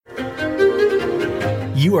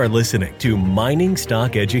You are listening to Mining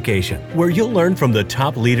Stock Education, where you'll learn from the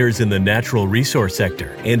top leaders in the natural resource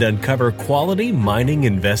sector and uncover quality mining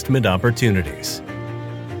investment opportunities.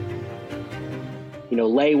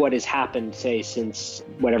 Lay what has happened, say, since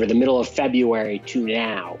the middle of February to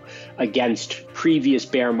now against previous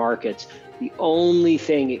bear markets. The only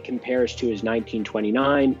thing it compares to is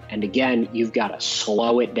 1929. And again, you've got to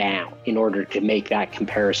slow it down in order to make that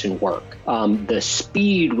comparison work. The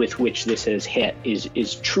speed with which this has hit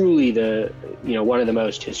is truly one of the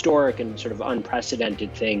most historic and sort of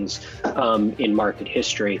unprecedented things in market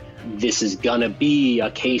history. This is going to be a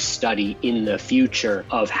case study in the future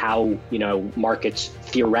of how, markets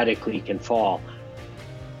theoretically can fall.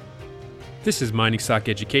 This is Mining Stock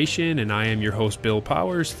Education, and I am your host, Bill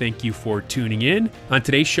Powers. Thank you for tuning in. On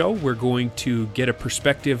today's show, we're going to get a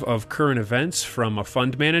perspective of current events from a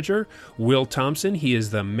fund manager, Will Thompson. He is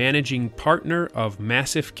the managing partner of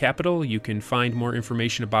Massif Capital. You can find more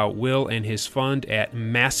information about Will and his fund at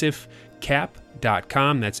massifcap.com.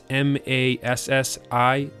 That's MASSIF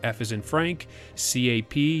as in Frank,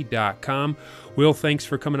 CAP.com. Will, thanks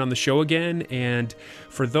for coming on the show again. And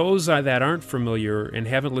for those that aren't familiar and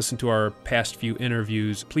haven't listened to our past few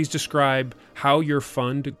interviews, please describe how your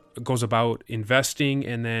fund goes about investing,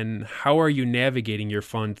 and then how are you navigating your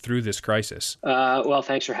fund through this crisis? Well,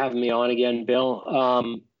 thanks for having me on again,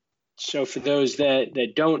 Bill. So for those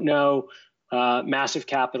that don't know, Massif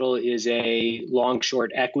Capital is a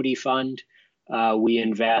long-short equity fund. We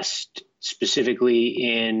invest specifically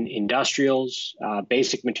in industrials,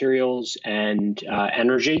 basic materials, and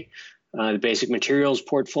energy. The basic materials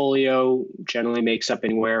portfolio generally makes up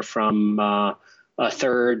anywhere from a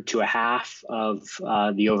third to a half of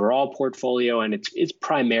the overall portfolio, and it's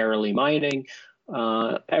primarily mining.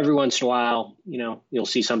 Every once in a while, you'll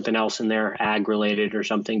see something else in there, ag-related or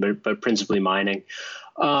something, but principally mining.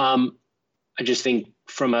 I just think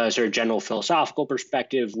from a sort of general philosophical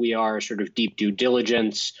perspective, we are sort of deep due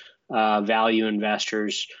diligence, value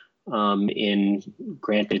investors in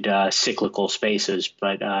granted cyclical spaces,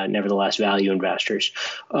 but nevertheless value investors.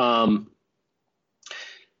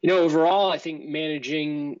 Overall, I think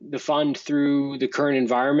managing the fund through the current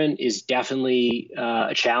environment is definitely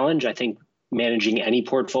a challenge. I think managing any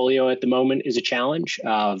portfolio at the moment is a challenge.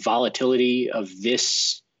 Volatility of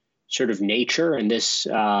this sort of nature and this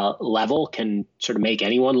level can sort of make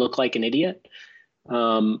anyone look like an idiot.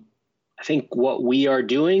 I think what we are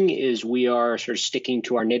doing is we are sort of sticking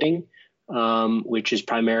to our knitting, which is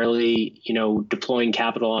primarily, deploying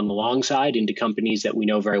capital on the long side into companies that we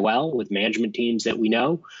know very well with management teams that we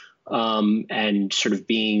know, and sort of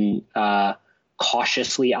being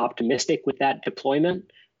cautiously optimistic with that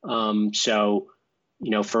deployment. So,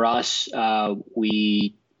 for us,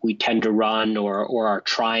 we tend to run or are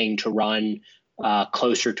trying to run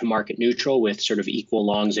closer to market neutral with sort of equal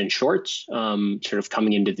longs and shorts, sort of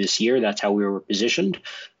coming into this year. That's how we were positioned.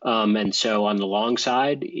 And so on the long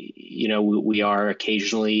side, we are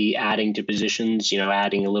occasionally adding to positions,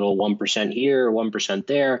 adding a little 1% here, 1%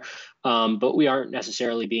 there. But we aren't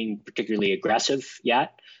necessarily being particularly aggressive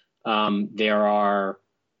yet. There are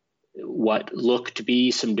what look to be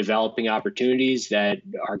some developing opportunities that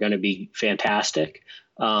are going to be fantastic.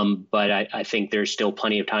 But I think there's still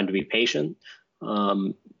plenty of time to be patient.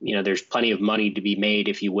 There's plenty of money to be made,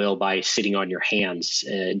 if you will, by sitting on your hands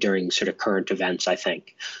during sort of current events, I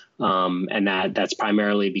think. And that's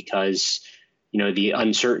primarily because, the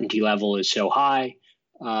uncertainty level is so high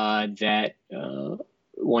that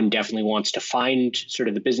one definitely wants to find sort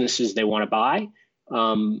of the businesses they want to buy,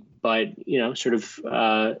 but, sort of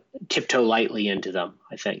tiptoe lightly into them,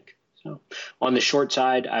 I think. So on the short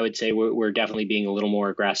side, I would say we're definitely being a little more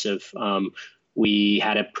aggressive. We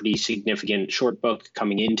had a pretty significant short book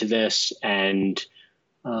coming into this and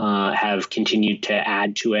have continued to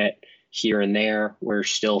add to it here and there. We're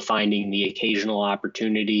still finding the occasional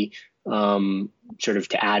opportunity sort of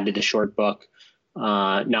to add to the short book,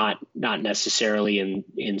 not necessarily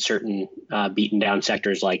in certain beaten down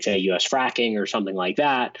sectors like, say, U.S. fracking or something like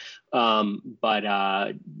that,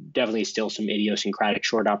 but definitely still some idiosyncratic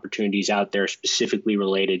short opportunities out there specifically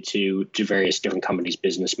related to various different companies'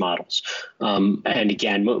 business models. And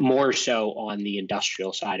again, more so on the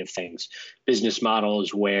industrial side of things, business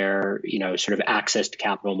models where, sort of access to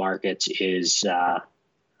capital markets is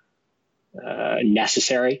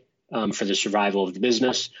necessary for the survival of the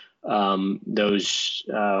business. Those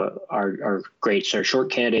are great sort of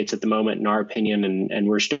short candidates at the moment, in our opinion, and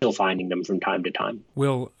we're still finding them from time to time.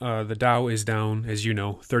 Will, the Dow is down, as you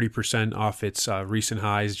know, 30% off its recent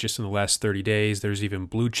highs just in the last 30 days. There's even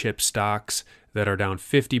blue chip stocks that are down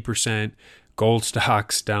 50%. gold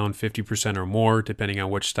stocks down 50% or more, depending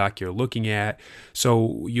on which stock you're looking at.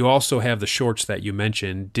 So you also have the shorts that you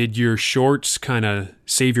mentioned. Did your shorts kind of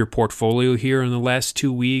save your portfolio here in the last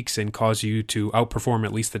 2 weeks and cause you to outperform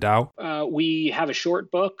at least the Dow? We have a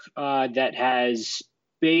short book that has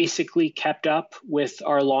basically kept up with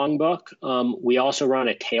our long book. We also run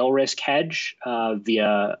a tail risk hedge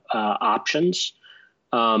via options.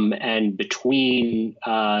 And between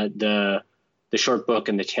the short book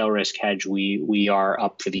and the tail risk hedge, we are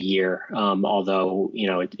up for the year. Although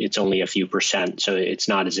it's only a few percent, so it's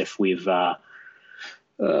not as if we're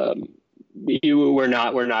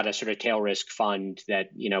not a sort of tail risk fund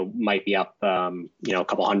that might be up a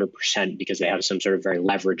couple 100% because they have some sort of very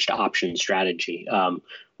leveraged option strategy.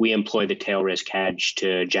 We employ the tail risk hedge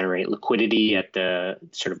to generate liquidity at the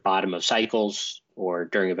sort of bottom of cycles or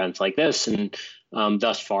during events like this, and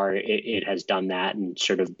thus far it has done that. And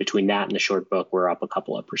sort of between that and the short book, we're up a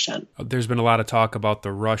couple of percent. There's been a lot of talk about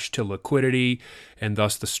the rush to liquidity and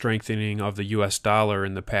thus the strengthening of the U.S. dollar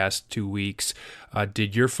in the past 2 weeks.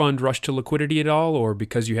 Did your fund rush to liquidity at all, or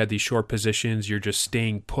because you had these short positions, you're just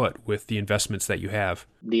staying put with the investments that you have?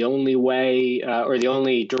 The only way or the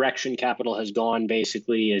only direction capital has gone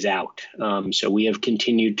basically is out. So we have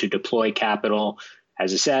continued to deploy capital,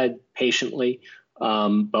 as I said, patiently.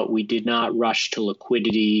 But we did not rush to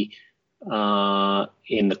liquidity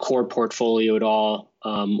in the core portfolio at all.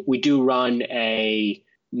 We do run a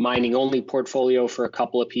mining-only portfolio for a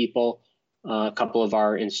couple of people, a couple of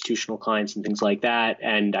our institutional clients and things like that.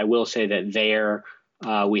 And I will say that there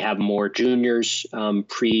we have more juniors,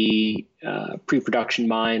 pre-production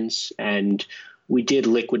mines, and we did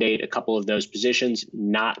liquidate a couple of those positions,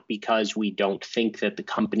 not because we don't think that the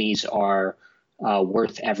companies are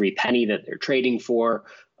worth every penny that they're trading for,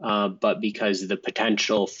 but because the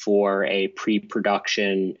potential for a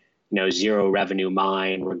pre-production, zero revenue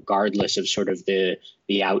mine, regardless of sort of the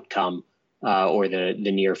outcome or the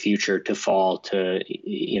near future, to fall to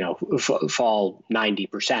fall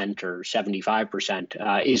 90% or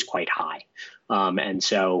 75% is quite high, and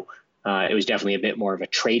so it was definitely a bit more of a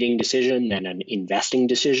trading decision than an investing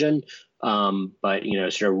decision. But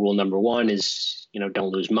sort of rule number one is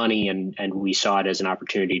don't lose money, and we saw it as an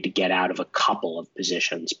opportunity to get out of a couple of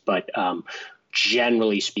positions. But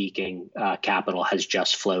generally speaking, capital has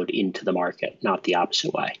just flowed into the market, not the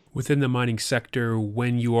opposite way. Within the mining sector,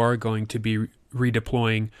 when you are going to be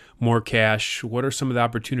redeploying more cash, what are some of the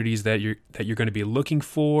opportunities that you're going to be looking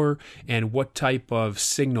for, and what type of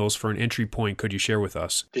signals for an entry point could you share with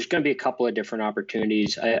us? There's going to be a couple of different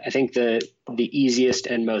opportunities. I think the easiest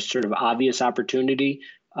and most sort of obvious opportunity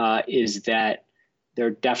is that there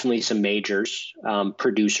are definitely some majors,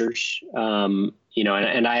 producers, and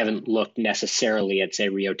I haven't looked necessarily at, say,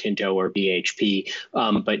 Rio Tinto or BHP,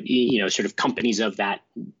 but sort of companies of that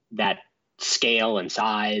scale and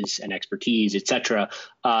size and expertise, et cetera,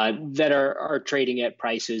 that are trading at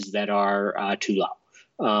prices that are too low.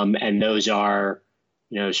 And those are,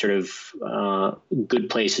 sort of good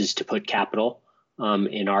places to put capital,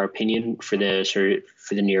 in our opinion, for the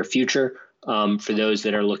near future. For those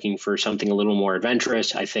that are looking for something a little more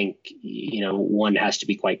adventurous, I think, one has to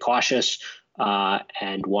be quite cautious,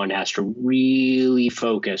 and one has to really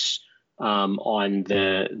focus on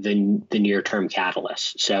the near-term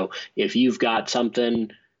catalysts. So if you've got something,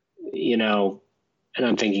 and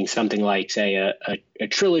I'm thinking something like, say, a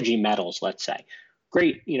Trilogy Metals, let's say,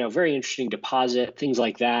 great, very interesting deposit, things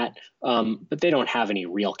like that, but they don't have any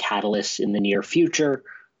real catalysts in the near future.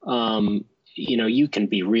 You can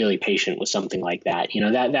be really patient with something like that.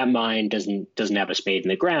 That mine doesn't have a spade in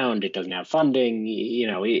the ground. It doesn't have funding.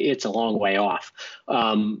 It's a long way off.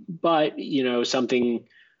 But something,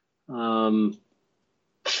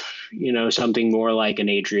 something more like an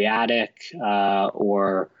Adriatic,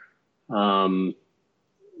 or, we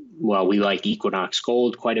like Equinox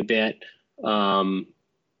Gold quite a bit. So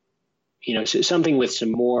something with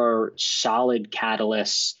some more solid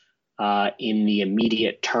catalysts in the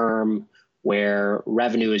immediate term, where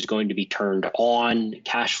revenue is going to be turned on,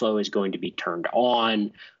 cash flow is going to be turned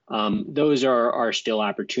on. Those are still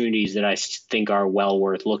opportunities that I think are well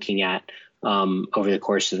worth looking at over the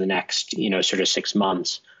course of the next, sort of 6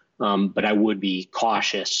 months. But I would be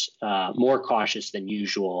cautious, more cautious than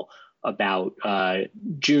usual, about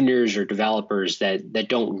juniors or developers that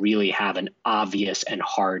don't really have an obvious and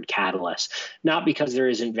hard catalyst. Not because there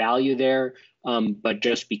isn't value there, but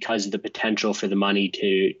just because of the potential for the money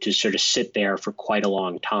to sort of sit there for quite a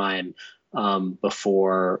long time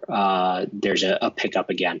before there's a pickup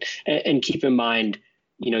again. And keep in mind,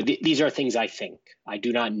 these are things I think. I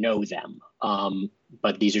do not know them,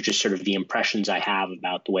 but these are just sort of the impressions I have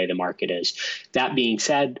about the way the market is. That being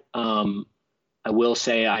said, I will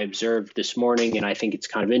say I observed this morning, and I think it's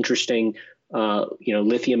kind of interesting.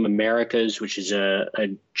 Lithium Americas, which is a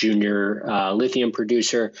junior lithium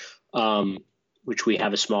producer, which we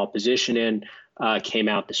have a small position in, came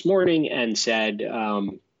out this morning and said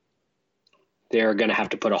they're going to have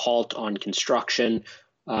to put a halt on construction,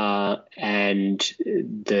 and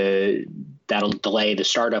that'll delay the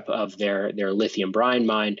startup of their lithium brine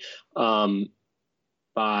mine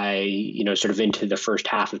by sort of into the first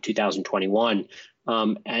half of 2021.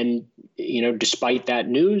 And despite that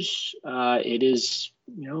news, it is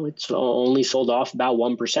it's only sold off about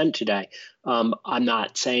 1% today. I'm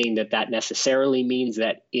not saying that necessarily means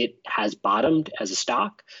that it has bottomed as a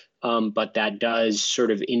stock, but that does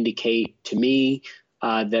sort of indicate to me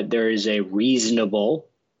that there is a reasonable,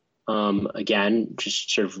 again,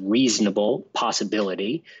 just sort of reasonable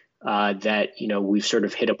possibility that we've sort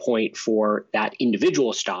of hit a point for that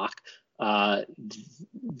individual stock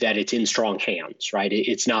that it's in strong hands, right?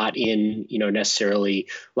 It's not in necessarily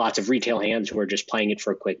lots of retail hands who are just playing it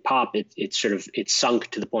for a quick pop. It's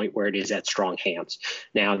sunk to the point where it is at strong hands.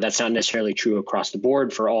 Now, that's not necessarily true across the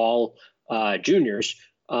board for all juniors,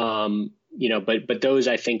 but those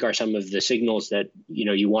I think are some of the signals that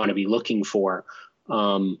you want to be looking for,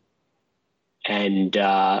 and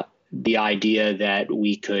the idea that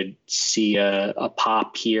we could see a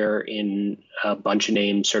pop here in a bunch of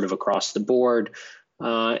names sort of across the board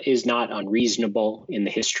is not unreasonable in the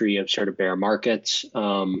history of sort of bear markets.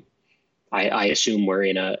 I assume we're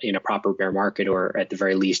in a proper bear market, or at the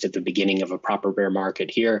very least at the beginning of a proper bear market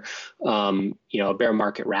here. A bear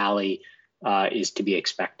market rally is to be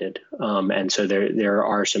expected. And so there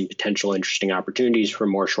are some potential interesting opportunities for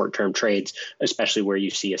more short-term trades, especially where you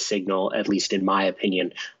see a signal, at least in my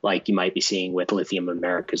opinion, like you might be seeing with Lithium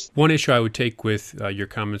Americas. One issue I would take with your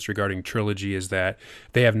comments regarding Trilogy is that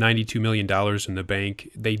they have $92 million in the bank.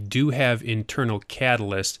 They do have internal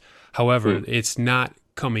catalyst. However, it's not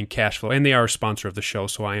coming cash flow, and they are a sponsor of the show,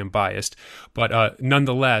 so I am biased. But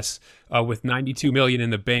nonetheless, with $92 million in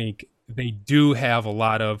the bank, they do have a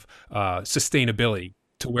lot of sustainability,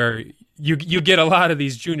 to where you get a lot of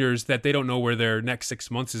these juniors that they don't know where their next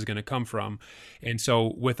 6 months is going to come from. And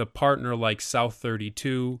so with a partner like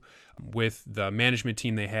South32, with the management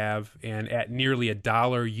team they have, and at nearly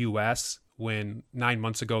 $1 US, when 9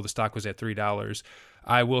 months ago the stock was at $3,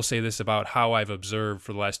 I will say this about how I've observed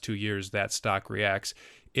for the last 2 years that stock reacts.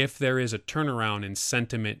 If there is a turnaround and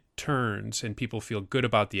sentiment turns and people feel good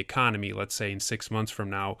about the economy, let's say in 6 months from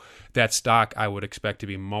now, that stock I would expect to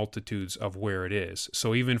be multitudes of where it is.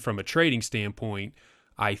 So even from a trading standpoint,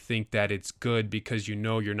 I think that it's good because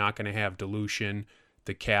you're not going to have dilution.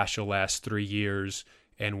 The cash will last 3 years.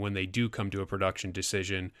 And when they do come to a production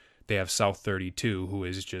decision, they have South32, who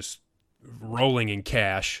is just rolling in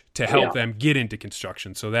cash to help them get into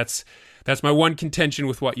construction. So that's my one contention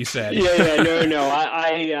with what you said. No.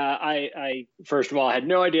 I first of all, I had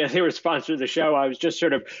no idea they were sponsored the show. I was just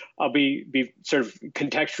I'll be sort of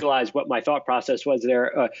contextualize what my thought process was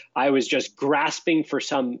there. I was just grasping for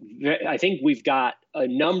I think we've got a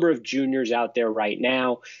number of juniors out there right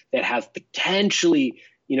now that have potentially,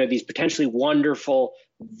 these potentially wonderful,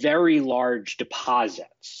 very large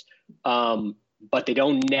deposits. But they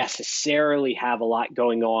don't necessarily have a lot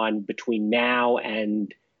going on between now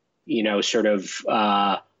and,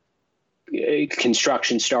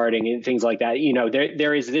 construction starting and things like that.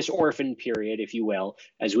 There is this orphan period, if you will,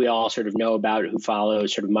 as we all sort of know about who follow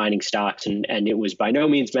sort of mining stocks. And it was by no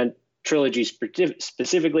means meant Trilogy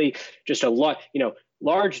specifically, just a lot,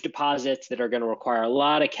 large deposits that are going to require a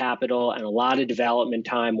lot of capital and a lot of development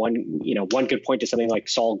time. One could point to something like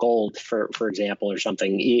Sol Gold, for example, or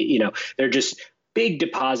something. They're just big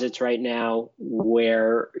deposits right now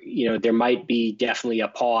where, there might be definitely a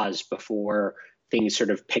pause before things sort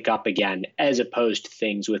of pick up again, as opposed to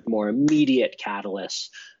things with more immediate catalysts.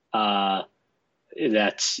 So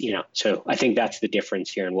I think that's the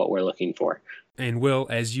difference here in what we're looking for. And Will,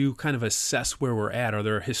 as you kind of assess where we're at, are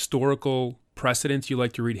there historical precedents? You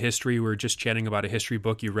like to read history. We were just chatting about a history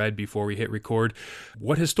book you read before we hit record.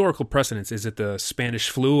 What historical precedents? Is it the Spanish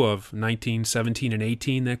flu of 1917 and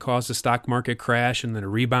 18 that caused the stock market crash and then a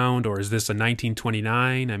rebound? Or is this a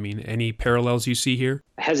 1929? I mean, any parallels you see here?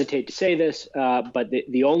 I hesitate to say this, but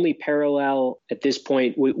the only parallel at this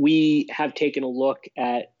point, we have taken a look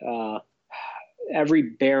at every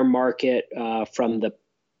bear market from the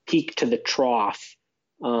peak to the trough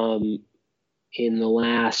in the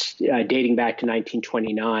last, dating back to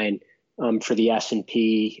 1929 for the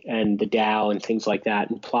S&P and the Dow and things like that,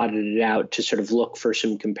 and plotted it out to sort of look for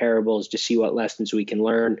some comparables to see what lessons we can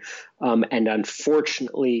learn. And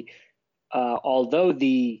unfortunately, although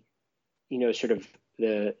the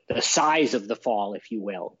the size of the fall, if you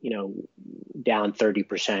will, down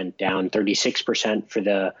 30%, down 36% for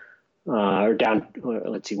the, or down,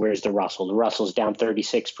 let's see, where's the Russell? The Russell's down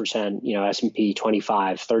 36%, S&P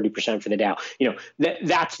 25, 30% for the Dow.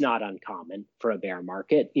 That's not uncommon for a bear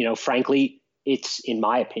market. Frankly, in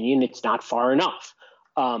my opinion, it's not far enough.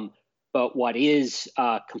 But what is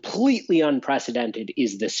completely unprecedented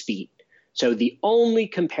is the speed. So the only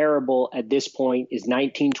comparable at this point is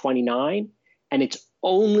 1929, and it's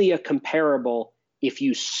only a comparable if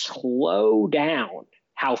you slow down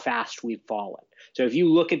how fast we've fallen. So if you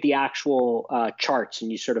look at the actual charts and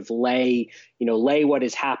you sort of lay what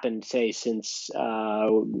has happened, say, since,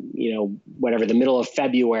 whatever, the middle of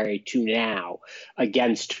February to now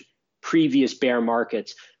against previous bear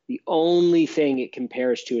markets, the only thing it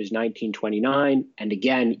compares to is 1929. And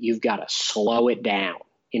again, you've got to slow it down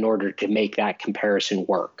in order to make that comparison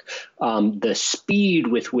work. The speed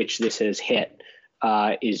with which this has hit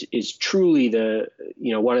is truly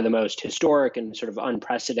one of the most historic and sort of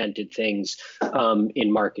unprecedented things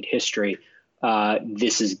in market history.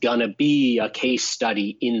 This is going to be a case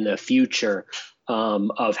study in the future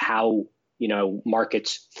of how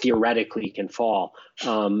markets theoretically can fall.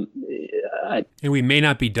 And we may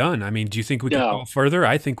not be done. I mean, do you think we can go further?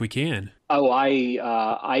 I think we can. Oh,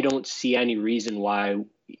 I don't see any reason why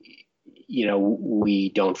we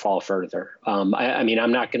don't fall further. I mean,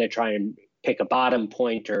 I'm not going to try and pick a bottom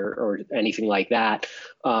point or anything like that.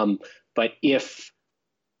 But if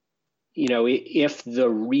the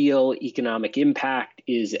real economic impact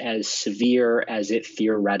is as severe as it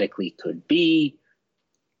theoretically could be,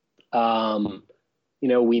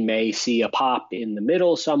 we may see a pop in the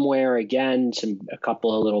middle somewhere, again, a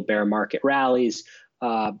couple of little bear market rallies.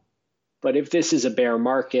 But if this is a bear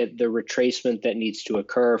market, the retracement that needs to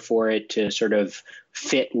occur for it to sort of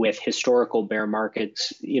fit with historical bear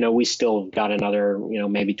markets, we still got another,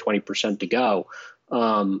 maybe 20% to go.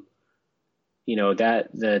 That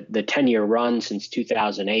the 10-year run since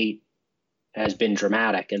 2008 has been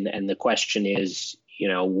dramatic. And the question is,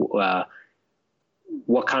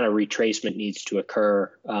 what kind of retracement needs to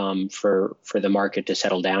occur for the market to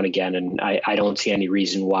settle down again? And I don't see any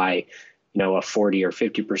reason why, a 40 or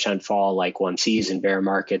 50% fall like one sees in bear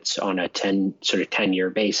markets on a 10-year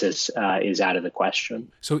basis is out of the question.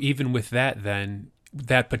 So even with that, then,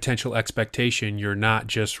 that potential expectation, you're not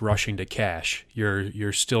just rushing to cash.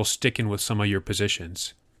 You're still sticking with some of your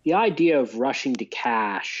positions. The idea of rushing to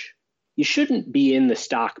cash, you shouldn't be in the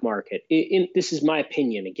stock market. This is my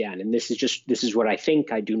opinion again, and this is what I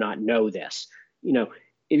think. I do not know this. If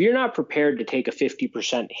you're not prepared to take a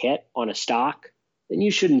 50% hit on a stock, then you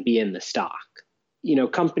shouldn't be in the stock.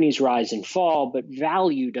 Companies rise and fall, but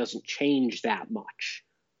value doesn't change that much.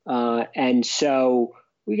 And so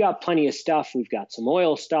we got plenty of stuff. We've got some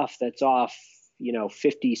oil stuff that's off,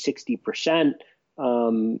 50, 60%.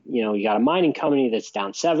 You got a mining company that's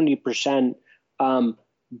down 70%.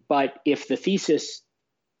 But if the thesis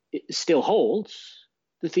still holds,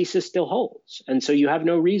 the thesis still holds. And so you have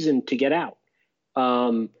no reason to get out.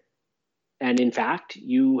 And in fact,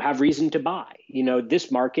 you have reason to buy.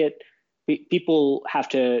 This market, people have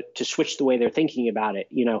to switch the way they're thinking about it.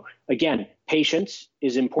 Again, patience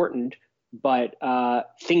is important, but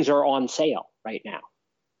things are on sale right now.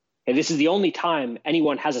 And this is the only time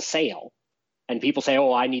anyone has a sale and people say,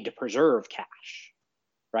 oh, I need to preserve cash.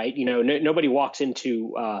 Right? Nobody walks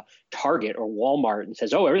into Target or Walmart and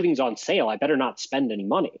says, oh, everything's on sale. I better not spend any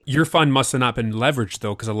money. Your fund must have not been leveraged,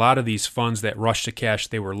 though, because a lot of these funds that rush to cash,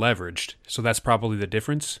 they were leveraged. So that's probably the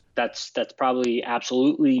difference? That's probably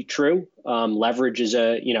absolutely true. Leverage is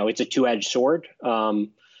it's a two-edged sword.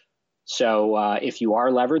 So if you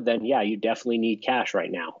are levered, then, yeah, you definitely need cash right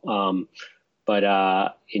now.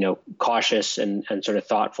 But cautious and sort of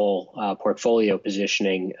thoughtful portfolio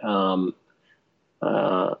positioning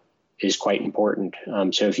is quite important.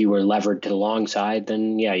 So if you were levered to the long side,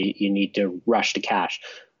 then yeah, you need to rush to cash.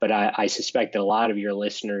 But I suspect that a lot of your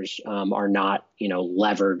listeners are not,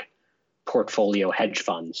 levered portfolio hedge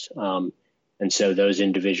funds. And so those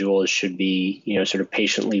individuals should be, sort of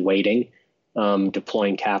patiently waiting,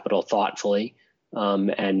 deploying capital thoughtfully,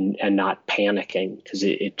 and not panicking, because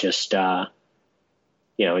it just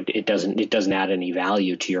it doesn't add any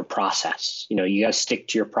value to your process. You got to stick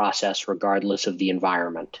to your process regardless of the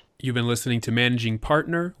environment. You've been listening to Managing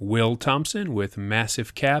Partner Will Thompson with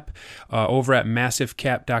Massive Cap over at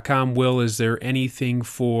massivecap.com. Will, is there anything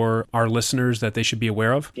for our listeners that they should be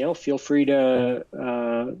aware of? Feel free to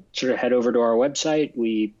sort of head over to our website.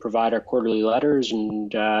 We provide our quarterly letters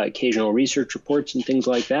and occasional research reports and things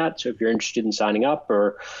like that. So if you're interested in signing up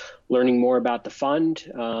or learning more about the fund,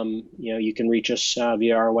 you can reach us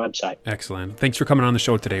via our website. Excellent. Thanks for coming on the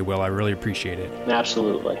show today, Will. I really appreciate it.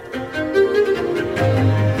 Absolutely.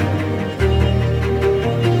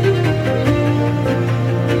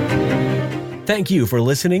 Thank you for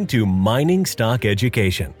listening to Mining Stock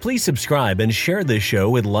Education. Please subscribe and share this show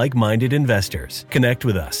with like-minded investors. Connect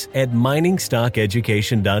with us at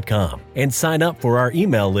miningstockeducation.com and sign up for our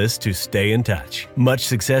email list to stay in touch. Much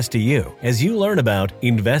success to you as you learn about,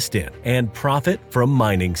 invest in, and profit from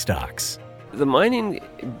mining stocks. The mining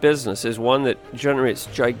business is one that generates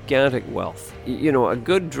gigantic wealth. A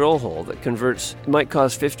good drill hole that converts might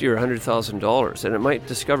cost $50,000 or $100,000, and it might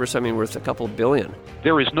discover something worth a couple billion.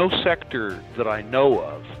 There is no sector that I know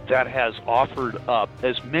of that has offered up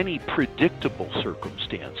as many predictable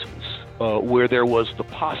circumstances where there was the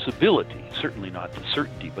possibility, certainly not the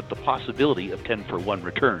certainty, but the possibility of 10-for-1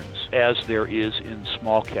 returns, as there is in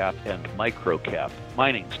small cap and micro cap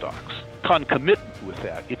mining stocks. Concomitant with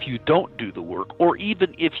that, if you don't do the work, or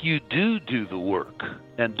even if you do the work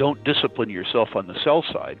and don't discipline yourself on the sell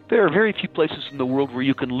side, there are very few places in the world where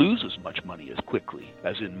you can lose as much money as quickly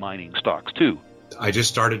as in mining stocks too. I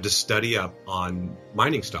just started to study up on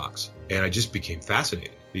mining stocks, and I just became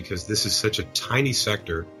fascinated because this is such a tiny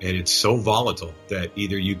sector and it's so volatile that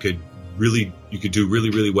either you could do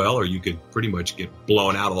really, really well, or you could pretty much get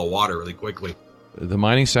blown out of the water really quickly. The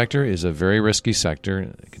mining sector is a very risky sector.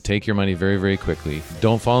 It can take your money very, very quickly.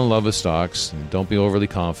 Don't fall in love with stocks, and don't be overly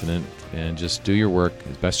confident, and just do your work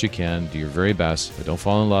as best you can. Do your very best, but don't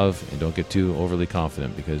fall in love and don't get too overly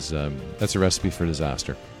confident, because that's a recipe for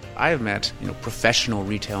disaster. I have met professional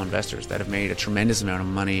retail investors that have made a tremendous amount of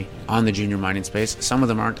money on the junior mining space. Some of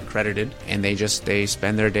them aren't accredited, and they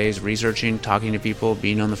spend their days researching, talking to people,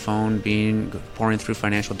 being on the phone, pouring through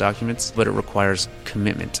financial documents, but it requires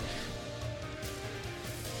commitment.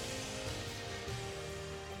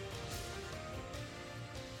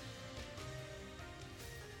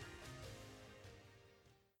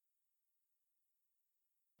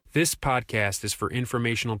 This podcast is for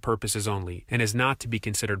informational purposes only and is not to be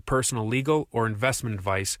considered personal legal or investment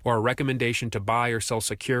advice or a recommendation to buy or sell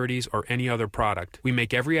securities or any other product. We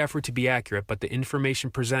make every effort to be accurate, but the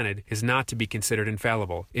information presented is not to be considered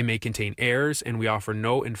infallible. It may contain errors, and we offer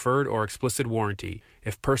no inferred or explicit warranty.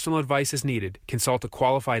 If personal advice is needed, consult a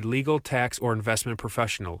qualified legal, tax, or investment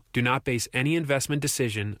professional. Do not base any investment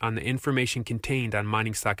decision on the information contained on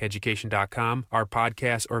miningstockeducation.com, our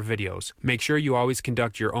podcasts, or videos. Make sure you always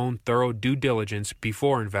conduct your own thorough due diligence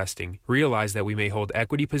before investing. Realize that we may hold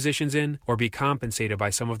equity positions in or be compensated by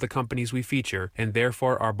some of the companies we feature, and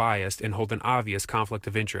therefore are biased and hold an obvious conflict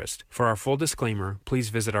of interest. For our full disclaimer, please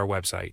visit our website.